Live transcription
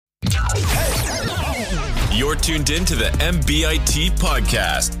You're tuned in to the MBIT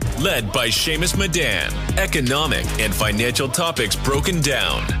podcast, led by Seamus Madan. Economic and financial topics broken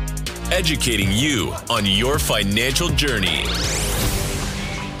down, educating you on your financial journey.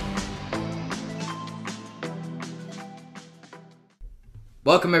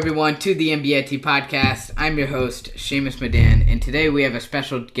 Welcome everyone to the MBIT podcast. I'm your host, Seamus Madan, and today we have a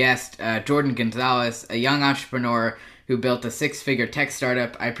special guest, Jordan Gonzalez, a young entrepreneur who built a six-figure tech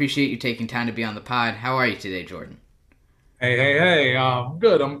startup. I appreciate you taking time to be on the pod. How are you today, Jordan? Hey. I'm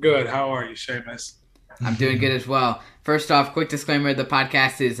good. How are you, Seamus? I'm doing good as well. First off, quick disclaimer, the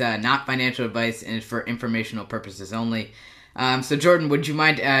podcast is not financial advice and is for informational purposes only. So Jordan, would you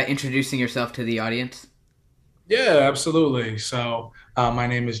mind introducing yourself to the audience? Yeah, absolutely. So my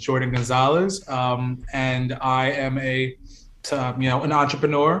name is Jordan Gonzalez, and I am an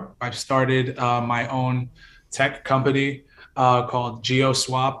entrepreneur. I've started my own tech company called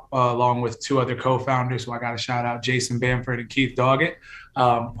GeoSwap, along with two other co-founders. So I got to shout out Jason Bamford and Keith Doggett,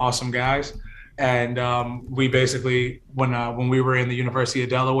 awesome guys. And we basically, when we were in the University of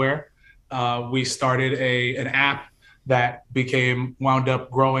Delaware, we started an app that wound up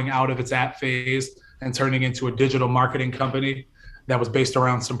growing out of its app phase and turning into a digital marketing company that was based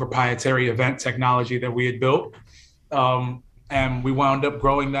around some proprietary event technology that we had built. And we wound up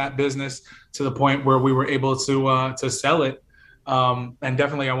growing that business to the point where we were able to sell it. And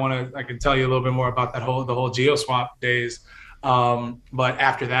definitely I can tell you a little bit more about the whole GeoSwap days. But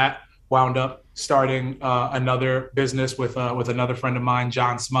after that, wound up starting another business with another friend of mine,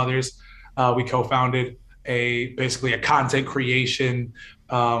 John Smothers. We co-founded basically a content creation,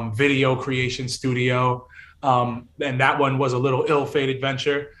 video creation studio. And that one was a little ill-fated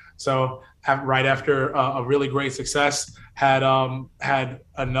venture. So right after a really great success, had a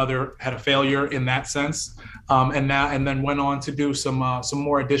failure in that sense. And then went on to do some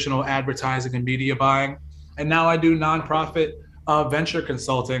more additional advertising and media buying. And now I do nonprofit venture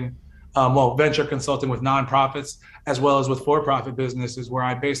consulting. Venture consulting with nonprofits as well as with for-profit businesses, where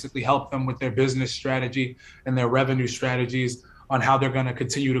I basically help them with their business strategy and their revenue strategies on how they're going to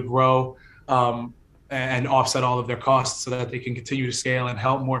continue to grow and offset all of their costs so that they can continue to scale and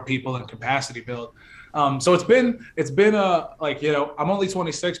help more people and capacity build. So it's been I'm only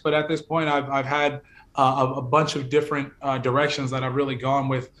 26, but at this point I've had a bunch of different directions that I've really gone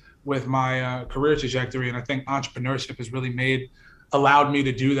with my career trajectory, and I think entrepreneurship has really allowed me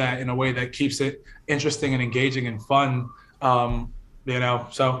to do that in a way that keeps it interesting and engaging and fun. So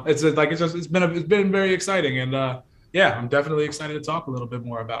it's been very exciting, and I'm definitely excited to talk a little bit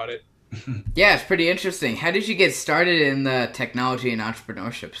more about it. Yeah, it's pretty interesting. How did you get started in the technology and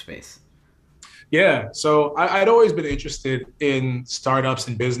entrepreneurship space? Yeah, so I'd always been interested in startups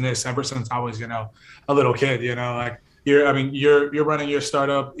and business ever since I was, a little kid. You're running your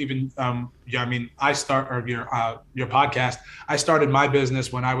startup. Even your podcast. I started my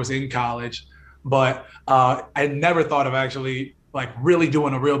business when I was in college, but I never thought of actually really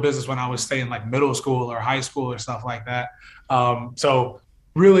doing a real business when I was say in middle school or high school or stuff like that. So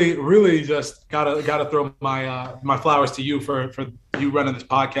really just gotta throw my flowers to you for you running this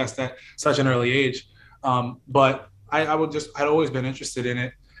podcast at such an early age. But I'd always been interested in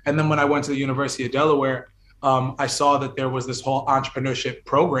it. And then when I went to the University of Delaware, I saw that there was this whole entrepreneurship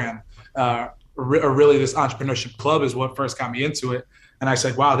program, or really this entrepreneurship club is what first got me into it. And I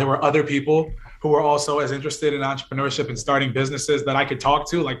said, wow, there were other people who were also as interested in entrepreneurship and starting businesses that I could talk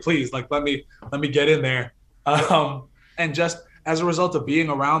to. Please, let me get in there. And just as a result of being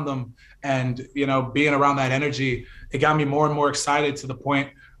around them and, being around that energy, it got me more and more excited to the point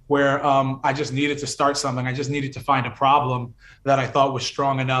where I just needed to start something. I just needed to find a problem that I thought was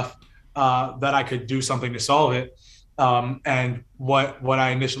strong enough that I could do something to solve it. And I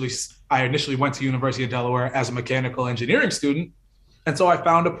initially went to University of Delaware as a mechanical engineering student. And so I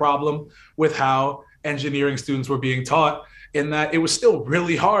found a problem with how engineering students were being taught, in that it was still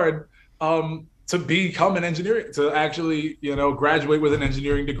really hard to become an engineer, to actually, graduate with an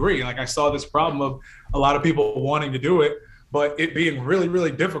engineering degree. I saw this problem of a lot of people wanting to do it, but it being really,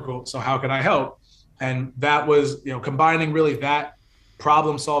 really difficult. So how can I help? And that was, combining really that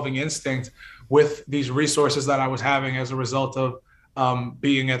problem-solving instinct with these resources that I was having as a result of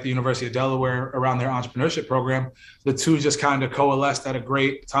being at the University of Delaware around their entrepreneurship program. The two just kind of coalesced at a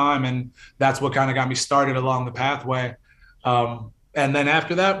great time, and that's what kind of got me started along the pathway. And then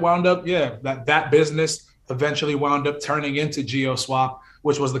after that wound up, that business eventually wound up turning into GeoSwap,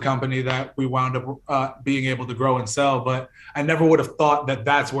 which was the company that we wound up being able to grow and sell. But I never would have thought that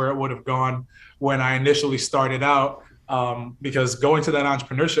that's where it would have gone when I initially started out. Because going to that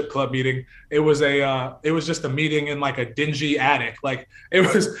entrepreneurship club meeting, it was just a meeting in a dingy attic.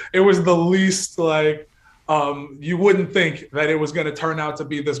 It was the least You wouldn't think that it was going to turn out to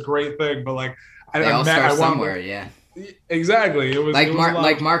be this great thing, but like they all start somewhere. Yeah. Exactly. It was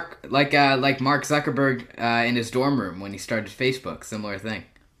like Mark Zuckerberg in his dorm room when he started Facebook. Similar thing.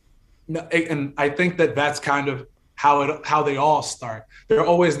 No, and I think that that's kind of how they all start. They're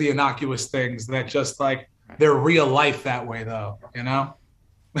always the innocuous things that just like they're real life that way, though. You know?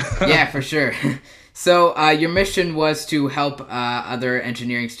 Yeah, for sure. So your mission was to help other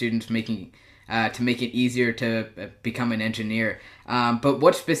engineering students to make it easier to become an engineer. But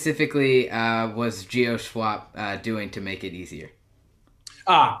what specifically was GeoSwap doing to make it easier?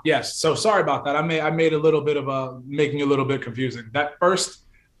 Yes. So sorry about that. I made a little bit of making a little bit confusing. That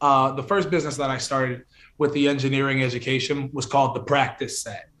the first business that I started with the engineering education was called The Practice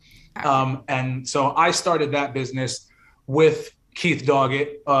Set. And so I started that business with Keith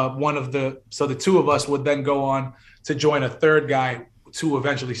Doggett, so the two of us would then go on to join a third guy to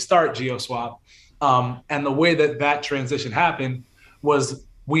eventually start GeoSwap. And the way that transition happened was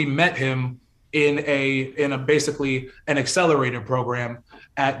we met him in a basically an accelerator program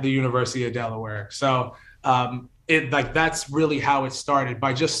at the University of Delaware. So that's really how it started,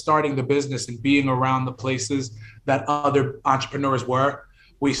 by just starting the business and being around the places that other entrepreneurs were.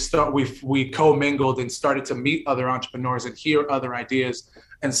 We commingled and started to meet other entrepreneurs and hear other ideas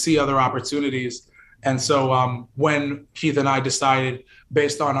and see other opportunities. And so when Keith and I decided,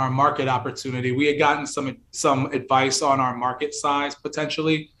 based on our market opportunity, we had gotten some advice on our market size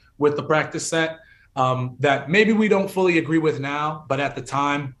potentially with the Practice Set that maybe we don't fully agree with now, but at the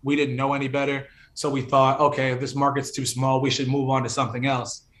time we didn't know any better. So we thought, okay, if this market's too small, we should move on to something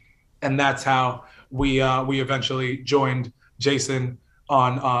else. And that's how we eventually joined Jason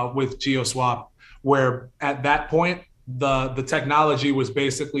on with GeoSwap, where at that point, the technology was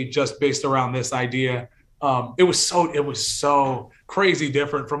basically just based around this idea. It was so crazy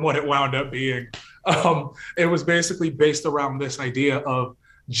different from what it wound up being. It was basically based around this idea of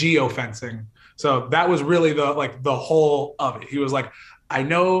geofencing. So that was really the whole of it. He was like, I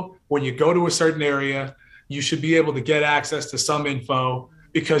know when you go to a certain area, you should be able to get access to some info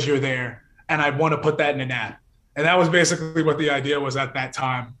because you're there. And I want to put that in an app. And that was basically what the idea was at that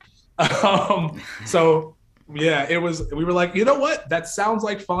time. So yeah, we were like, you know what? That sounds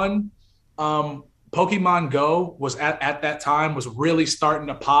like fun. Pokemon Go was at that time was really starting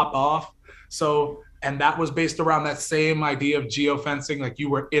to pop off. So, and that was based around that same idea of geofencing, like you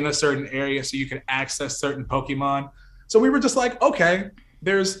were in a certain area so you could access certain Pokemon. So we were just like, okay,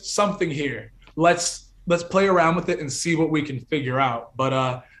 there's something here. Let's play around with it and see what we can figure out.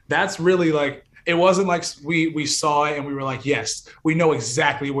 But that's really like, it wasn't like we saw it and we were like, yes, we know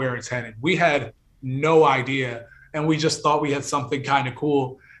exactly where it's headed. We had no idea. And we just thought we had something kind of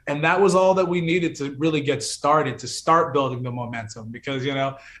cool. And that was all that we needed to really get started, to start building the momentum, because, you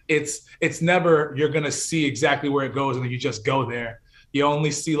know, it's never, you're going to see exactly where it goes and then you just go there. You only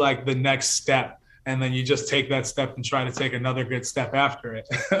see like the next step, and then you just take that step and try to take another good step after it.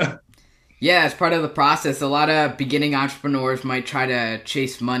 Yeah, as part of the process, a lot of beginning entrepreneurs might try to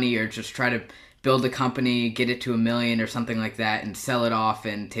chase money or just try to build a company, get it to $1 million or something like that, and sell it off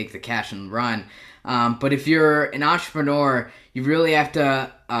and take the cash and run. But if you're an entrepreneur, you really have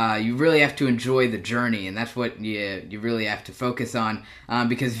to enjoy the journey, and that's what you really have to focus on.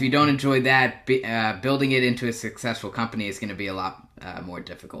 Because if you don't enjoy that, building it into a successful company is going to be a lot more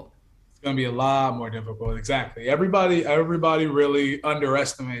difficult. It's going to be a lot more difficult. Exactly. Everybody really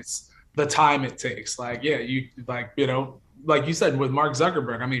underestimates the time it takes. Like, yeah, like you said with Mark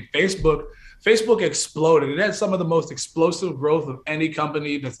Zuckerberg. I mean, Facebook exploded. It had some of the most explosive growth of any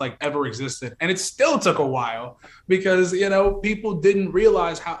company that's like ever existed. And it still took a while because, you know, people didn't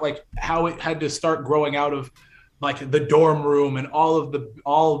realize how it had to start growing out of like the dorm room and all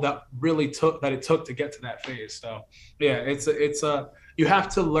that it took to get to that phase. So yeah, you have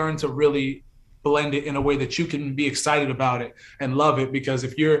to learn to really blend it in a way that you can be excited about it and love it. Because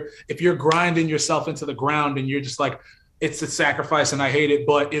if you're grinding yourself into the ground and you're just like, it's a sacrifice and I hate it,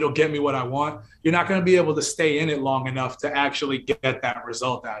 but it'll get me what I want, you're not going to be able to stay in it long enough to actually get that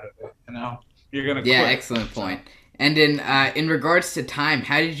result out of it. You know, you're going to quit. Yeah, excellent point. And in regards to time,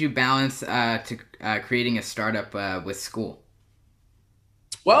 how did you balance creating a startup with school?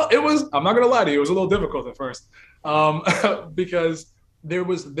 Well, I'm not going to lie to you, it was a little difficult at first because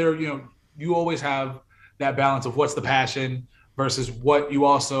you always have that balance of what's the passion versus what you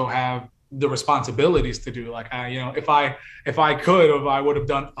also have the responsibilities to do. Like, if I could, I would have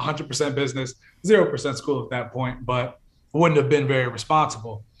done 100% business, 0% school at that point, but wouldn't have been very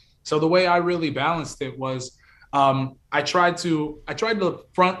responsible. So the way I really balanced it was, I tried to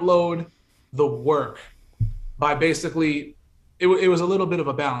front load the work by basically it was a little bit of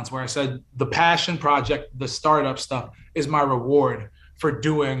a balance where I said the passion project, the startup stuff is my reward for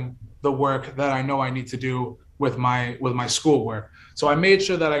doing the work that I know I need to do with my schoolwork. So I made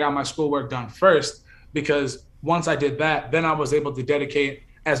sure that I got my schoolwork done first, because once I did that, then I was able to dedicate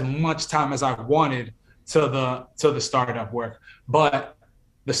as much time as I wanted to the startup work. But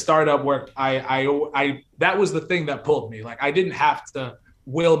the startup work, I that was the thing that pulled me. Like, I didn't have to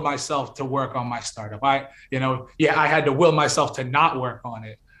will myself to work on my startup. I had to will myself to not work on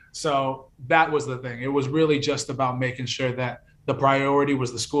it. So that was the thing. It was really just about making sure that the priority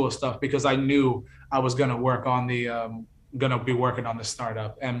was the school stuff, because I knew I was going to work on be working on the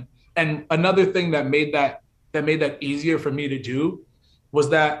startup. And another thing that made that easier for me to do was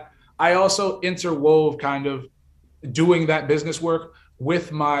that I also interwove kind of doing that business work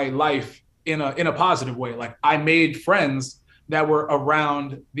with my life in a positive way. Like, I made friends that were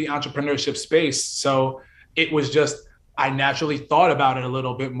around the entrepreneurship space. So it was just, I naturally thought about it a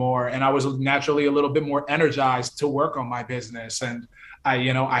little bit more, and I was naturally a little bit more energized to work on my business. And I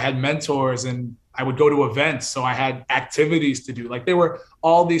had mentors, and I would go to events. So I had activities to do. Like, there were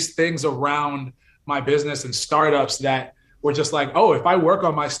all these things around my business and startups that were just like, oh, if I work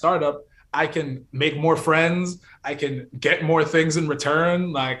on my startup, I can make more friends. I can get more things in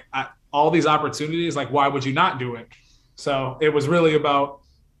return. Like, all these opportunities, like, why would you not do it? So it was really about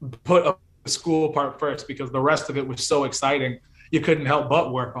put up the school part first, because the rest of it was so exciting. You couldn't help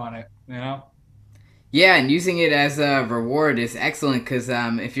but work on it, you know? Yeah, and using it as a reward is excellent, because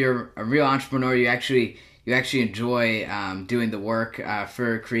if you're a real entrepreneur, you actually enjoy doing the work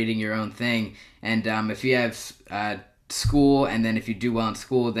for creating your own thing. And if you have school, and then if you do well in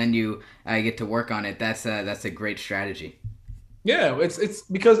school, then you get to work on it. That's a great strategy. Yeah, it's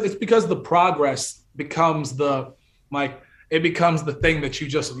because the progress becomes it becomes the thing that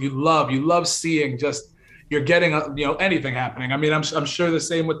you love seeing. Just, you're getting anything happening. I mean, I'm sure the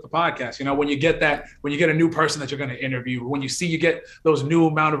same with the podcast. When you get a new person that you're going to interview, when you get those new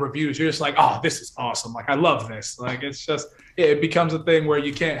amount of reviews, you're just like, oh, this is awesome. Like, I love this. Like, it's just, it becomes a thing where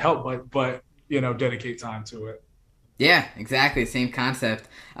you can't help but dedicate time to it. Yeah, exactly. Same concept.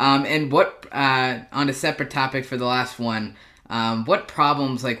 And what, on a separate topic for the last one, what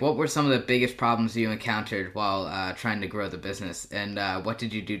were some of the biggest problems you encountered while trying to grow the business, and what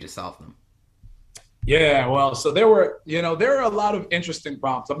did you do to solve them? Yeah, well, so there are a lot of interesting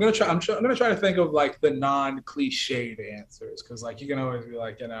problems. I'm gonna try to think of like the non-cliched answers, because like you can always be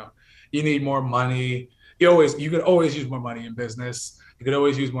like, you need more money. You could always use more money in business. You could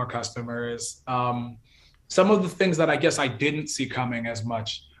always use more customers. Some of the things that I guess I didn't see coming as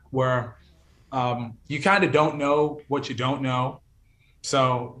much were, you kind of don't know what you don't know.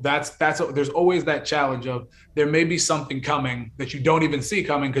 So there's always that challenge of, there may be something coming that you don't even see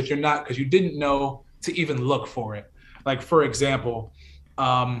coming because you didn't know to even look for it. Like, for example,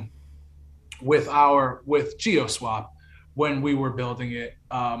 with GeoSwap, when we were building it,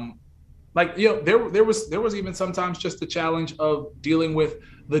 there was even sometimes just the challenge of dealing with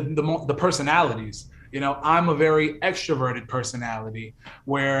the personalities. I'm a very extroverted personality,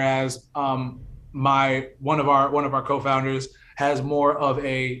 whereas one of our co-founders has more of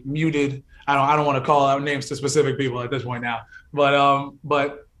a muted. I don't want to call out names to specific people at this point now,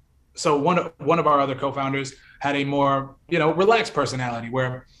 but so one of our other co-founders had a more relaxed personality,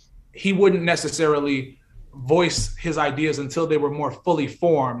 where he wouldn't necessarily voice his ideas until they were more fully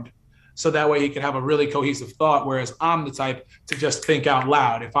formed, so that way he could have a really cohesive thought. Whereas I'm the type to just think out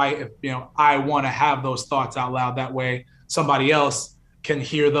loud. If I want to have those thoughts out loud, that way somebody else can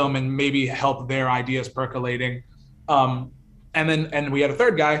hear them and maybe help their ideas percolating. And we had a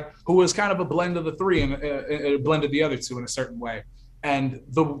third guy who was kind of a blend of the three, and it blended the other two in a certain way. And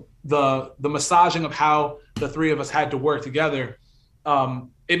the massaging of how the three of us had to work together,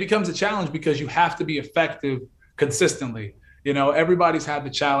 it becomes a challenge, because you have to be effective consistently. Everybody's had the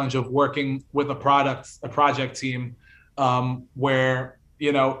challenge of working with a project team, where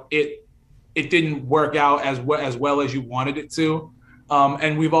it didn't work out as well as you wanted it to,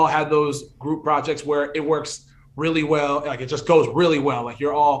 and we've all had those group projects where it works really well, like it just goes really well, like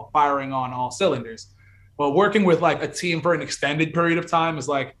you're all firing on all cylinders. But working with like a team for an extended period of time is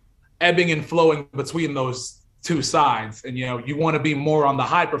like ebbing and flowing between those two sides, and you want to be more on the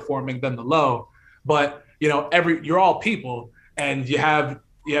high performing than the low, but you're all people, and you have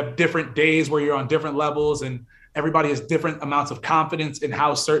different days where you're on different levels, and everybody has different amounts of confidence in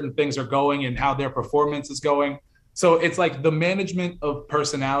how certain things are going and how their performance is going. So it's like the management of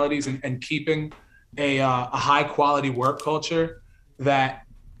personalities and keeping a high quality work culture that,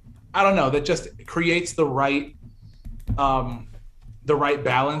 I don't know, that just creates the right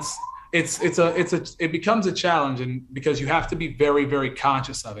balance it becomes a challenge, and because you have to be very, very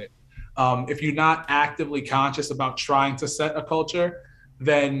conscious of it. If you're not actively conscious about trying to set a culture,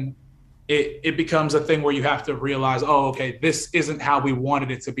 then it becomes a thing where you have to realize, oh, okay, this isn't how we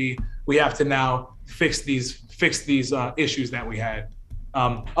wanted it to be. We have to now fix these issues that we had.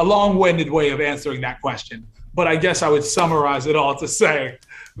 A long-winded way of answering that question, but I guess I would summarize it all to say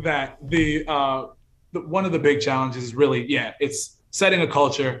that one of the big challenges is really, it's setting a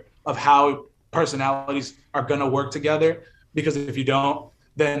culture of how personalities are going to work together. Because if you don't,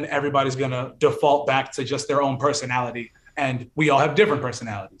 then everybody's going to default back to just their own personality. And we all have different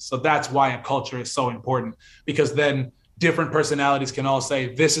personalities. So that's why a culture is so important, because then different personalities can all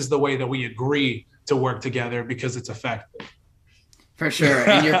say, this is the way that we agree to work together because it's effective. For sure.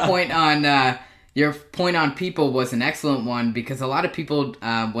 And your point on people was an excellent one, because a lot of people,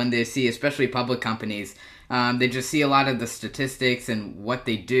 when they see, especially public companies, they just see a lot of the statistics and what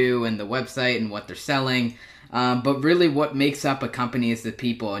they do and the website and what they're selling. But really what makes up a company is the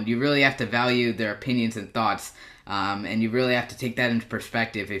people, and you really have to value their opinions and thoughts. And you really have to take that into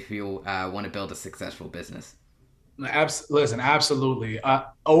perspective if you want to build a successful business. Listen, absolutely.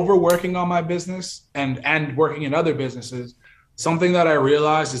 Overworking on my business and working in other businesses, something that I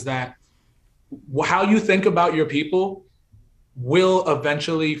realized is that how you think about your people will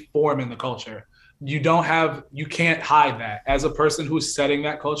eventually form in the culture. You can't hide that. As a person who's setting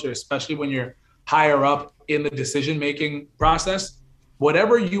that culture, especially when you're higher up in the decision-making process,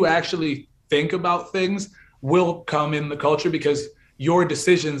 whatever you actually think about things will come in the culture, because your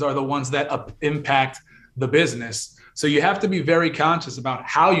decisions are the ones that impact the business. So you have to be very conscious about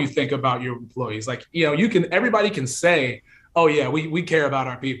how you think about your employees. Like, everybody can say, oh yeah, we care about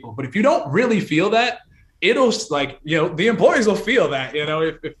our people. But if you don't really feel that, it'll the employees will feel that,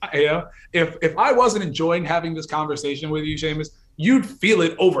 if I wasn't enjoying having this conversation with you, Seamus, you'd feel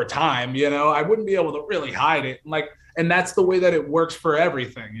it over time. I wouldn't be able to really hide it. And that's the way that it works for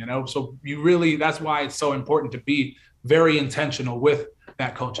everything, so that's why it's so important to be very intentional with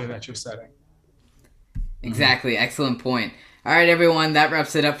that culture that you're setting. Exactly. Excellent point. All right, everyone, that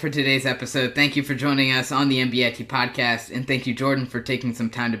wraps it up for today's episode. Thank you for joining us on the MBIT podcast, and thank you, Jordan, for taking some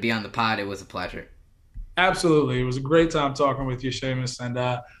time to be on the pod. It was a pleasure. Absolutely. It was a great time talking with you, Seamus, and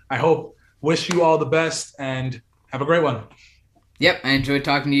I wish you all the best, and have a great one. Yep, I enjoyed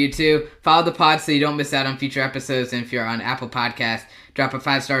talking to you too. Follow the pod so you don't miss out on future episodes, and if you're on Apple Podcasts, drop a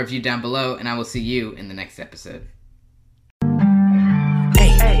 5-star review down below, and I will see you in the next episode.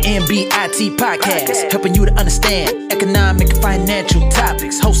 MBIT Podcast, helping you to understand economic and financial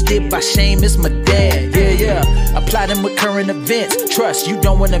topics. Hosted by Seamus Madan. Yeah. Apply them with current events. Trust you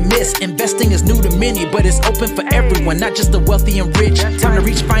don't want to miss. Investing is new to many, but it's open for everyone, not just the wealthy and rich. Time to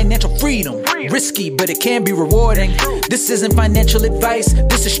reach financial freedom. Risky, but it can be rewarding. This isn't financial advice.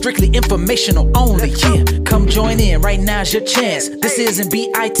 This is strictly informational only. Yeah. Come join in. Right now's your chance. This is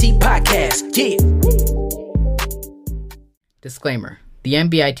MBIT Podcast. Yeah. Disclaimer. The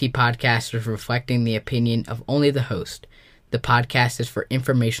MBIT podcast is reflecting the opinion of only the host. The podcast is for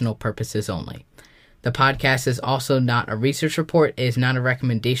informational purposes only. The podcast is also not a research report. It is not a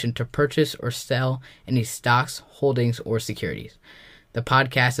recommendation to purchase or sell any stocks, holdings, or securities. The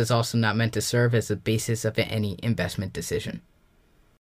podcast is also not meant to serve as the basis of any investment decision.